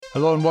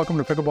Hello and welcome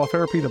to Pickleball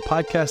Therapy, the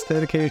podcast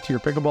dedicated to your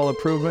pickleball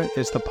improvement.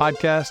 It's the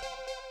podcast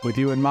with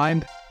you in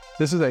mind.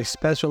 This is a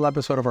special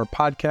episode of our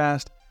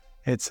podcast.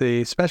 It's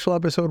a special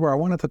episode where I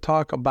wanted to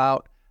talk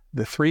about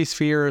the three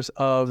spheres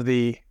of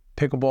the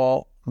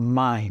pickleball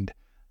mind.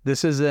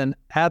 This is an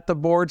at the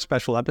board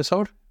special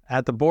episode.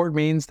 At the board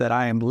means that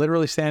I am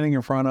literally standing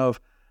in front of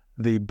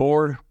the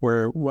board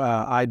where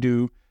I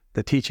do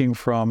the teaching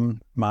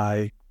from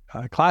my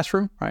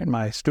classroom, right?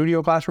 My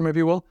studio classroom, if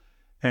you will.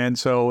 And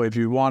so if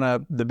you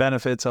want the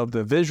benefits of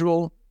the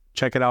visual,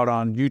 check it out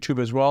on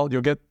YouTube as well.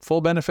 You'll get full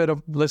benefit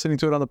of listening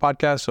to it on the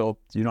podcast. So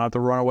you don't have to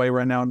run away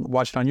right now and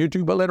watch it on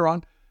YouTube. But later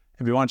on,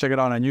 if you want to check it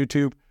out on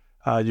YouTube,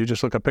 you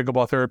just look up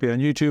Pickleball Therapy on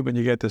YouTube and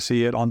you get to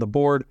see it on the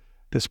board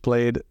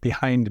displayed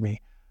behind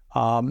me.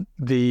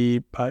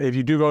 If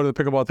you do go to the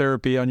Pickleball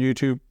Therapy on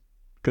YouTube,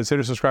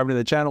 consider subscribing to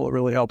the channel. It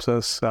really helps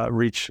us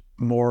reach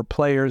more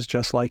players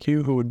just like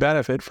you who would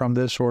benefit from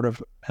this sort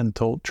of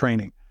mental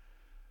training.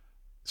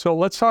 So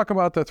let's talk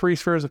about the three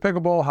spheres of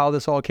pickleball, how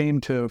this all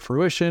came to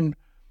fruition.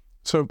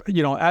 So,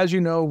 as you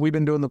know, we've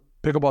been doing the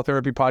Pickleball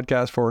Therapy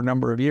podcast for a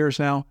number of years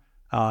now.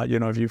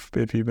 If you've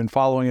been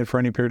following it for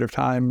any period of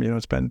time,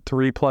 it's been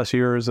 3+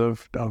 years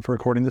of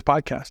recording this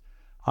podcast.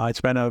 It's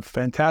been a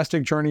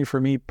fantastic journey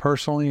for me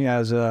personally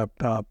as a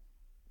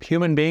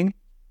human being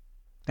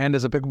and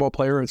as a pickleball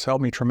player. It's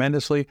helped me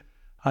tremendously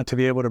to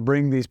be able to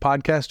bring these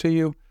podcasts to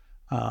you,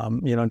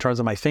 in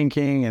terms of my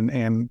thinking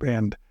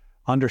and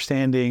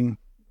understanding,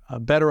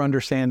 better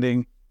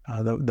understanding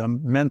the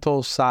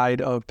mental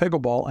side of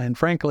pickleball and,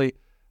 frankly,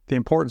 the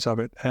importance of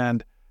it.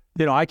 And,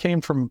 I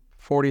came from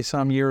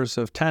 40-some years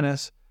of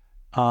tennis,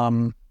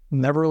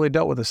 never really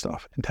dealt with this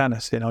stuff in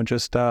tennis,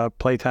 just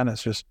play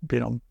tennis,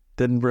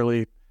 didn't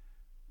really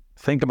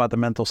think about the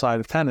mental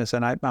side of tennis.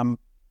 And I'm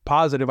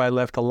positive I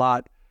left a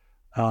lot,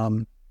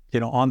 on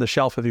the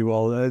shelf, if you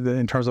will,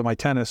 in terms of my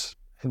tennis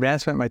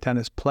advancement, my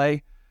tennis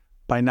play,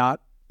 by not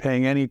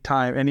paying any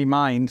time, any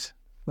mind,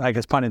 I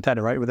guess pun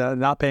intended, right? Without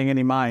not paying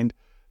any mind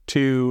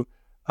to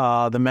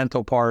the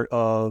mental part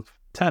of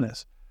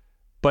tennis.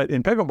 But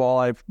in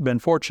pickleball, I've been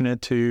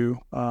fortunate to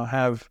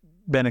have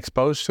been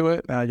exposed to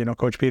it.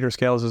 Coach Peter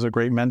Scales is a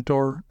great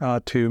mentor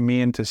to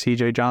me and to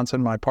CJ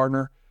Johnson, my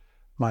partner,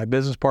 my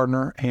business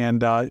partner.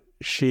 And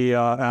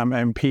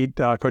Pete,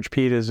 Coach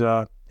Pete is,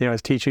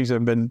 his teachings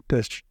have been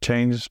just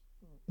changed,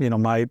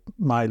 my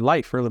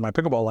life, really, my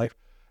pickleball life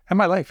and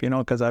my life,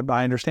 because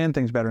I understand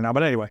things better now.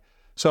 But anyway,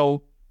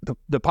 so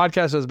the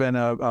podcast has been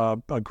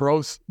a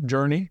growth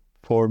journey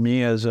for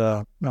me as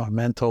a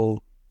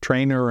mental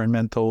trainer and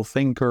mental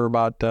thinker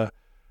about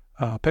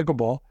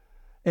pickleball.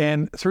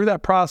 And through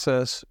that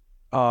process,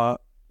 we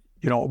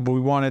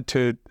wanted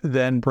to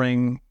then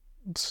bring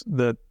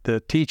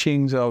the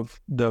teachings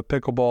of the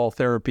pickleball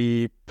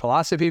therapy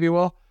philosophy, if you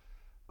will,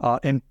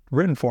 in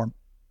written form.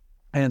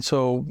 And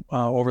so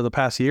over the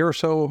past year or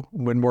so,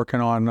 we've been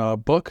working on a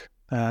book,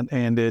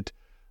 and it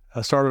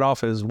started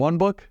off as one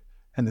book.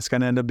 And it's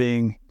going to end up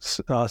being,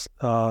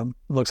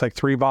 looks like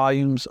 3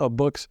 volumes of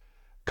books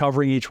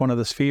covering each one of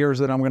the spheres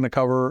that I'm going to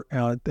cover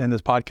in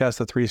this podcast,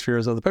 the 3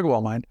 spheres of the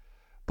pickleball mind.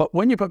 But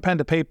when you put pen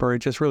to paper, it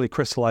just really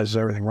crystallizes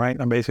everything, right?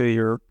 And basically,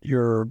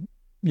 you're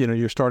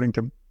starting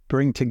to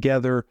bring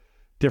together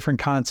different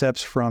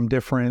concepts from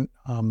different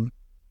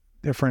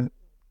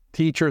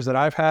teachers that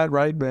I've had,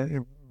 right?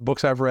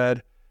 Books I've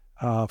read,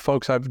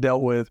 folks I've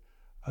dealt with,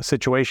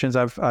 situations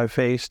I've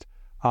faced,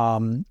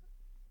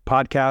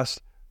 podcasts,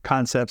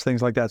 concepts,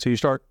 things like that. So you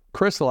start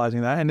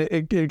crystallizing that. And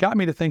it got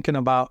me to thinking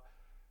about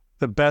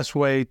the best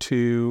way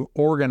to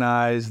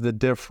organize the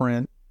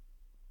different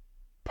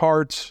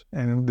parts,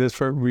 and this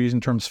for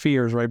reason term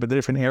spheres, right? But the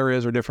different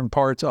areas or different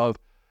parts of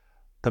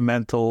the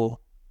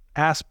mental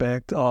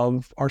aspect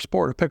of our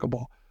sport of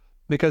pickleball.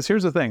 Because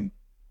here's the thing,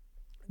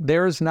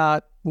 it's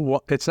not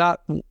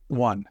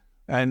one.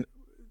 And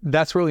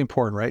that's really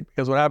important, right?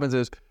 Because what happens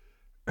is,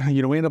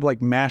 we end up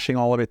like mashing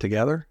all of it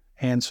together.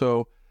 And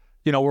so,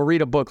 we'll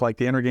read a book like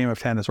The Inner Game of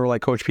Tennis, or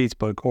like Coach Pete's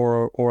book,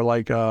 or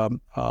like The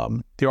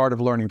Art of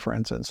Learning, for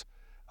instance,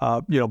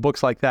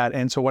 books like that.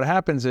 And so what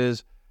happens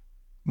is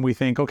we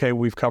think, okay,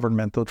 we've covered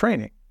mental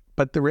training,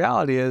 but the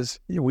reality is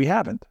we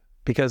haven't,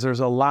 because there's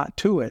a lot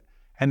to it.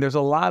 And there's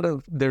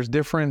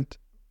different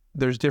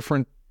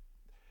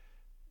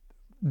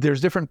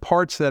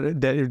parts that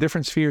are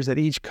different spheres that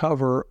each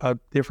cover a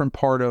different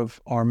part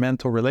of our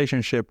mental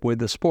relationship with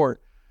the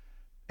sport.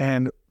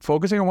 And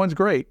focusing on one's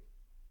great.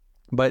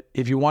 But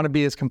if you want to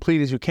be as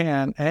complete as you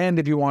can, and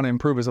if you want to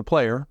improve as a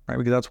player, right,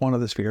 because that's one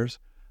of the spheres,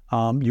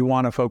 you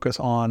want to focus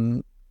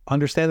on,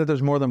 understand that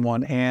there's more than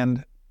one,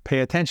 and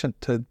pay attention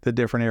to the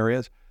different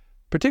areas,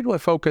 particularly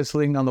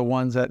focusing on the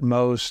ones that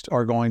most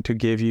are going to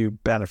give you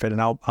benefit. And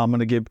I'm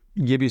going to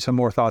give you some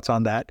more thoughts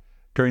on that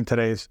during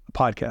today's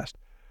podcast.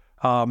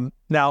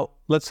 Now,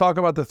 let's talk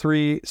about the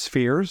 3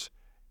 spheres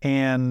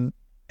and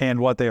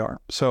what they are.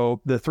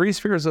 So the 3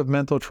 spheres of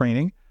mental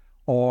training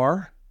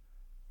are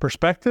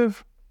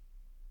perspective,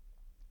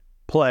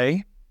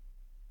 play,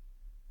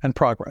 and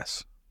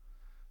progress.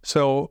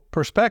 So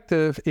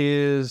perspective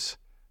is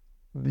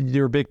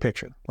your big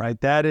picture, right?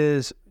 That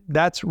is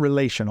that's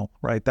relational,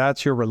 right?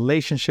 That's your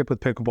relationship with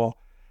pickleball.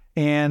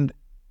 And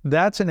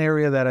that's an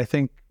area that I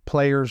think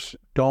players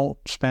don't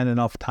spend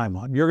enough time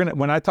on.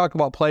 When I talk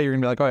about play, you're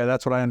gonna be like, oh yeah,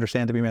 that's what I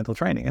understand to be mental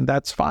training. And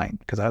that's fine,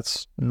 because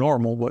that's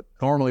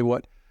normally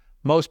what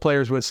most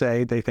players would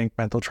say they think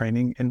mental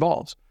training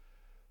involves.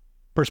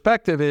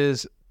 Perspective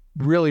is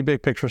really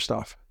big picture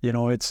stuff.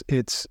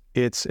 It's,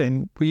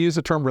 and we use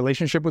the term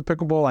relationship with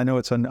pickleball. I know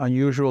it's an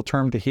unusual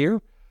term to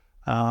hear,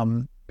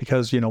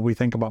 because, we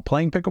think about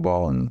playing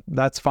pickleball, and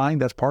that's fine.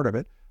 That's part of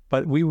it.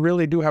 But we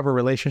really do have a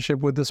relationship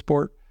with the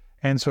sport.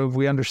 And so if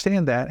we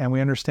understand that, and we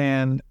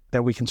understand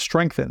that we can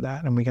strengthen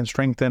that, and we can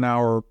strengthen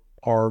our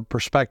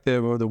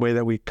perspective, or the way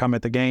that we come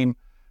at the game,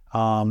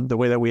 the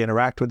way that we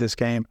interact with this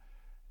game,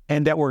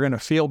 and that we're going to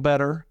feel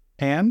better.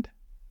 And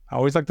I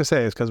always like to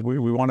say this, because we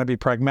want to be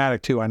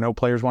pragmatic too. I know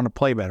players want to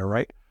play better,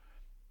 right?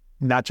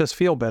 Not just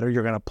feel better,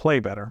 you're going to play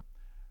better.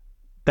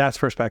 That's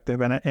perspective.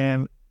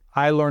 And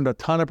I learned a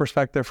ton of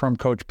perspective from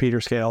Coach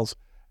Peter Scales.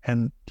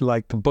 And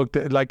like the book,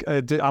 I'm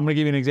going to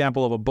give you an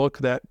example of a book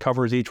that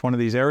covers each one of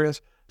these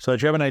areas, so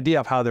that you have an idea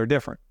of how they're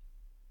different.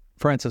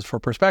 For instance, for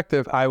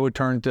perspective, I would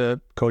turn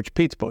to Coach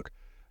Pete's book,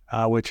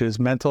 which is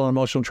Mental and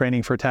Emotional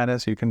Training for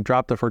Tennis. You can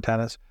drop the for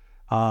tennis.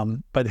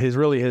 But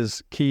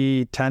his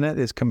key tenet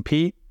is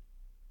compete,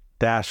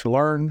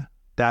 -learn,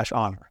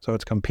 -honor. So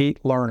it's compete,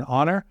 learn,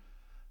 honor.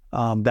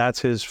 That's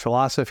his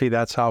philosophy.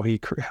 That's how he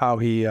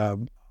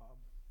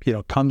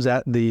comes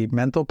at the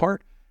mental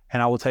part.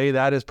 And I will tell you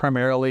that is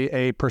primarily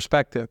a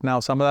perspective. Now,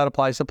 some of that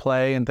applies to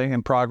play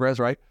and progress,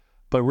 right?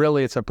 But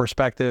really, it's a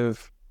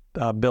perspective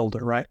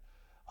builder, right?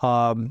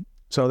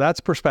 So that's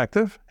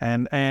perspective.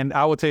 And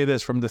I will tell you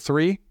this, from the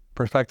three,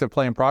 perspective,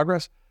 play, and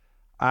progress,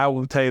 I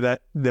will tell you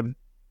that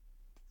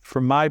for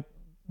my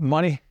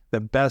money, the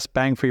best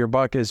bang for your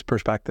buck is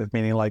perspective,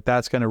 meaning like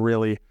that's going to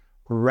really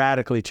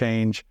radically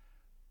change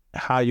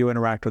how you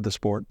interact with the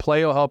sport.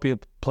 Play will help you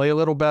play a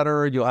little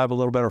better. You'll have a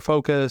little better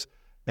focus,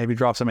 maybe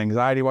drop some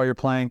anxiety while you're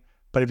playing.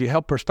 But if you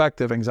help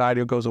perspective,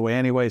 anxiety goes away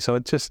anyway. So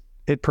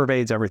it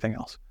pervades everything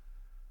else.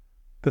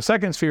 The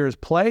second sphere is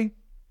play.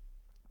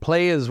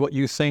 Play is what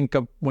you think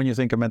of when you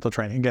think of mental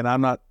training.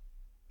 Again,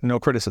 no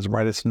criticism,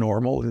 right? It's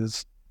normal.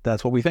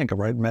 That's what we think of,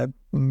 right?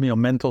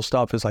 Mental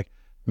stuff is like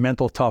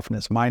mental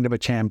toughness, mind of a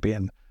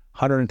champion,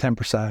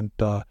 110%,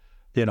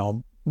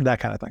 that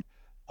kind of thing.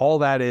 All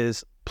that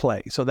is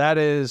play. So that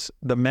is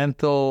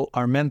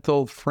our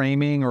mental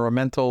framing, or a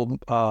mental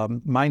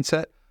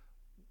mindset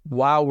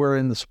while we're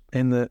in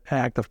the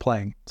act of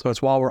playing. So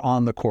it's while we're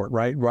on the court,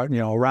 right?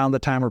 Around the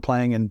time we're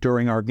playing and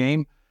during our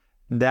game.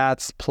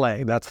 That's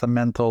play. That's the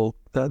mental.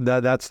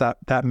 That's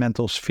that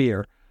mental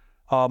sphere.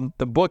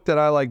 The book that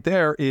I like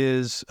there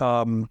is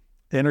The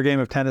Inner Game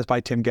of Tennis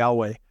by Tim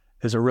Gallwey.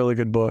 Is a really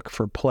good book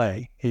for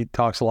play. He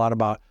talks a lot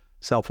about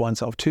self one,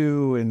 self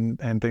two,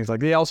 and things like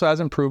that. He also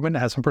has improvement,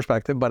 has some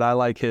perspective, but I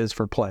like his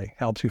for play.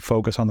 Helps you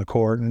focus on the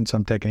court and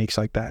some techniques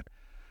like that.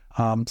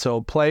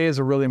 So play is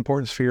a really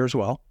important sphere as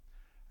well.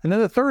 And then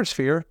the third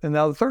sphere,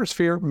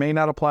 may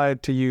not apply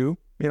to you.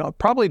 It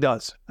probably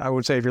does. I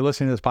would say if you're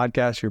listening to this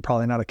podcast, you're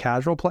probably not a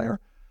casual player.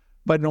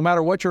 But no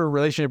matter what your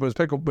relationship with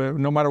pickleball,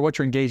 no matter what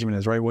your engagement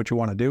is, right, what you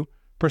want to do,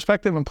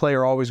 perspective and play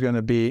are always going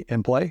to be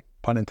in play,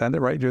 pun intended,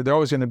 right? They're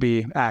always going to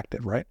be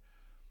active, right?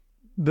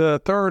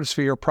 The third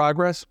sphere,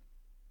 progress,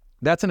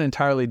 that's an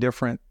entirely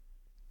different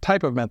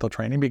type of mental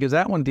training, because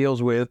that one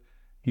deals with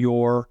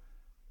your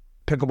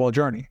pickleball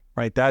journey,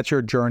 right? That's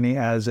your journey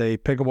as a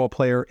pickleball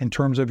player in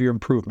terms of your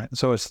improvement.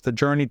 So it's the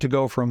journey to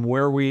go from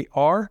where we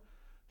are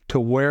to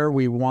where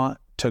we want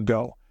to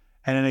go.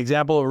 And an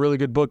example of a really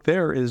good book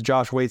there is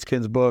Josh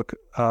Waitzkin's book,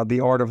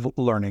 The Art of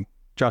Learning.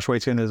 Josh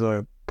Waitzkin is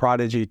a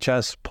prodigy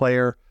chess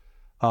player.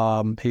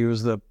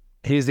 He's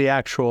the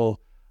actual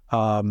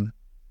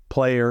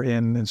player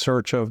in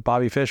Search of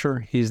Bobby Fischer.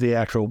 He's the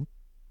actual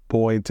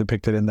boy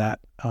depicted in that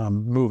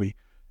movie,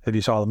 if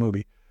you saw the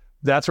movie.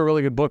 That's a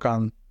really good book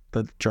on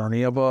the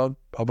journey of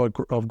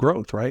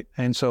growth, right?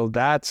 And so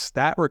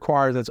that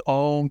requires its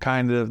own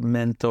kind of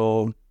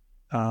mental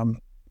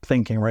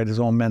thinking, right? Its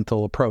own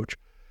mental approach.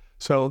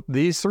 So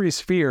these three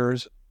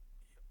spheres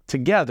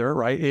together,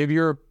 right? If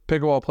you're a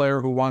pickleball player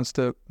who wants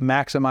to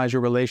maximize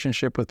your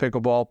relationship with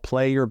pickleball,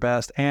 play your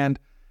best, and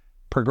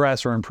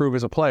progress or improve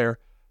as a player,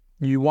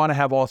 you want to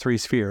have all three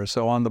spheres.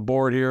 So on the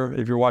board here,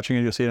 if you're watching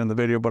it, you'll see it in the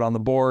video, but on the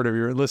board, if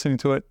you're listening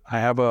to it, I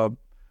have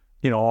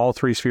all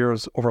three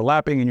spheres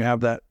overlapping, and you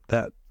have that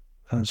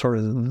sort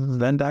of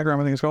Venn diagram,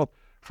 I think it's called,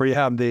 where you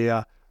have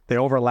the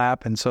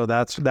overlap. And so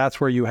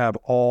that's where you have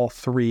all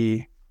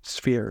three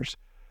spheres.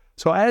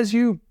 So as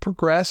you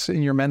progress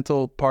in your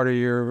mental part of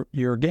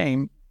your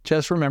game,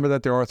 just remember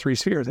that there are three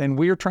spheres. And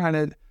we are trying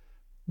to,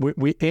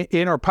 we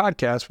in our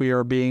podcast, we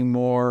are being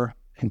more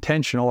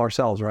intentional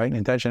ourselves, right?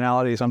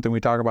 Intentionality is something we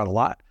talk about a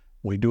lot.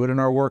 We do it in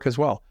our work as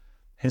well.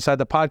 Inside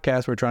the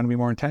podcast, we're trying to be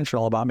more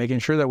intentional about making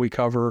sure that we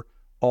cover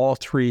all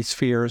three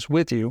spheres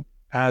with you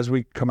as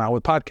we come out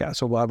with podcasts.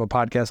 So we'll have a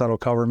podcast that'll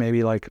cover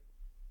maybe like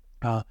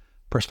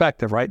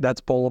perspective, right?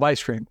 That's Bowl of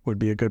Ice Cream would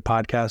be a good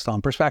podcast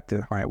on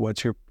perspective, right?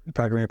 What's your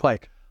perspective when you play?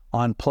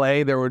 On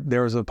play, there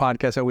was a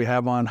podcast that we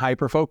have on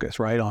hyper focus,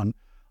 right?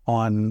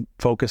 On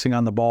focusing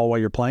on the ball while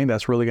you're playing.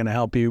 That's really going to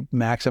help you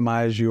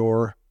maximize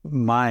your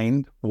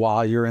mind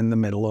while you're in the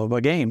middle of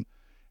a game.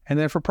 And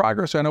then for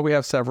progress, I know we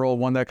have several.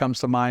 One that comes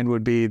to mind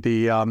would be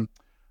the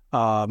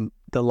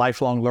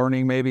lifelong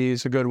learning. Maybe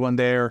is a good one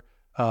there.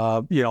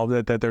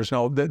 That there's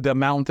the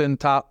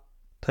mountaintop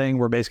thing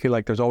where basically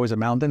like there's always a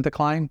mountain to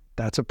climb.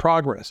 That's a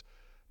progress,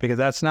 because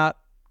that's not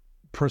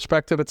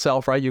perspective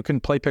itself, right? You can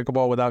play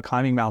pickleball without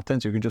climbing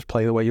mountains. You can just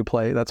play the way you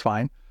play. That's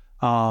fine.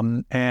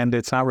 And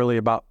it's not really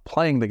about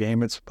playing the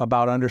game. It's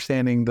about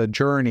understanding the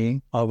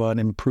journey of an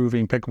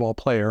improving pickleball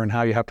player and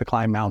how you have to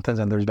climb mountains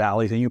and there's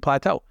valleys and you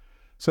plateau.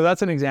 So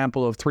that's an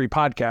example of 3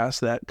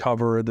 podcasts that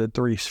cover the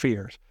 3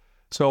 spheres.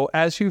 So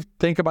as you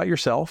think about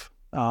yourself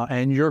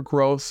and your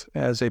growth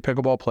as a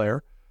pickleball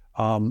player,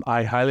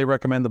 I highly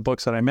recommend the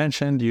books that I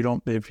mentioned.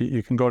 If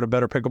you can go to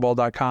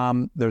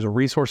betterpickleball.com. There's a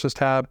resources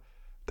tab.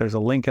 There's a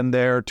link in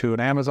there to an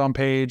Amazon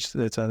page.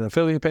 It's an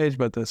affiliate page,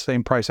 but the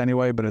same price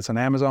anyway, but it's an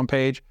Amazon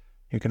page.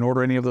 You can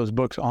order any of those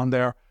books on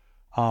there.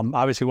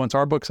 Obviously, once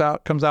our book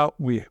comes out,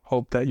 we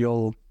hope that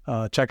you'll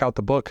check out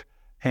the book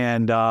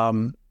and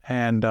give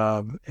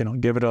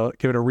it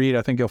a read.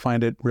 I think you'll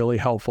find it really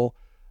helpful,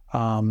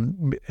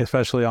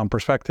 especially on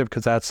perspective,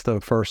 because that's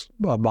the first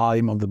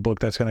volume of the book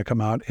that's going to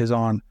come out is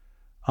on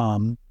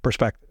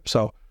perspective.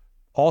 So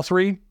all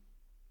 3,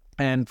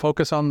 and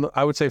focus on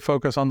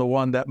the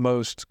one that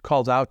most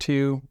calls out to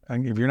you.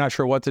 And if you're not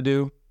sure what to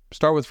do,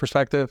 start with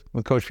perspective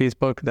with Coach Pete's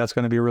book. That's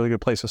going to be a really good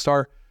place to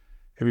start.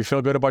 If you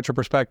feel good about your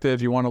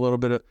perspective, you want a little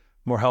bit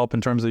more help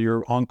in terms of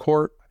your on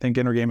court, I think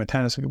Inner Game of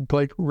Tennis is a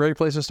great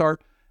place to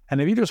start.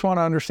 And if you just want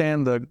to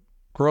understand the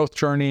growth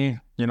journey,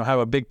 have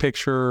a big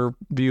picture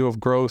view of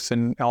growth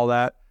and all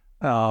that,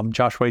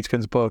 Josh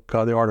Waitzkin's book,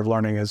 The Art of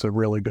Learning, is a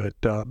really good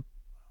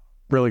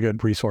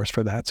resource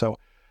for that. So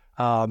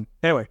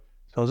anyway,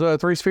 those are the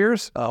 3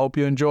 spheres. I hope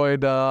you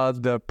enjoyed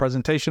the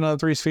presentation of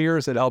the 3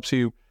 spheres. It helps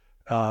you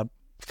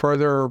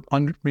further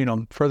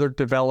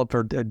develop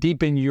or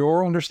deepen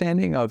your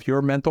understanding of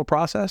your mental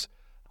process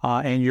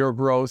and your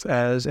growth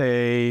as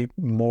a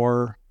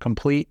more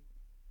complete,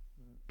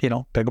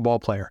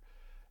 pickleball player.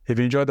 If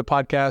you enjoyed the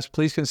podcast,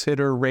 please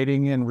consider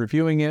rating and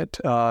reviewing it.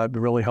 It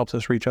really helps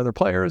us reach other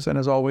players. And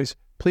as always,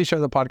 please share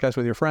the podcast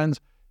with your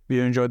friends. If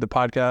you enjoyed the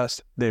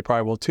podcast, they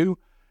probably will too.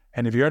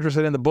 And if you're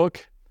interested in the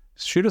book,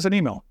 shoot us an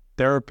email,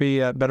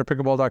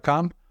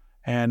 therapy@betterpickleball.com.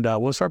 And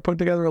we'll start putting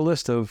together a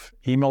list of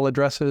email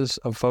addresses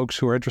of folks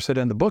who are interested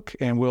in the book.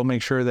 And we'll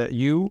make sure that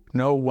you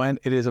know when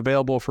it is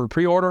available for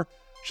pre-order,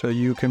 so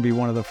you can be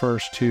one of the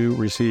first to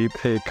receive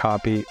a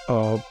copy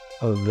of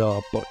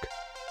the book.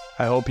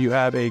 I hope you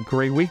have a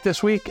great week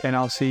this week, and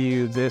I'll see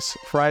you this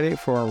Friday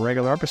for a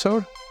regular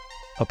episode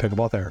of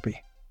Pickleball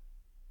Therapy.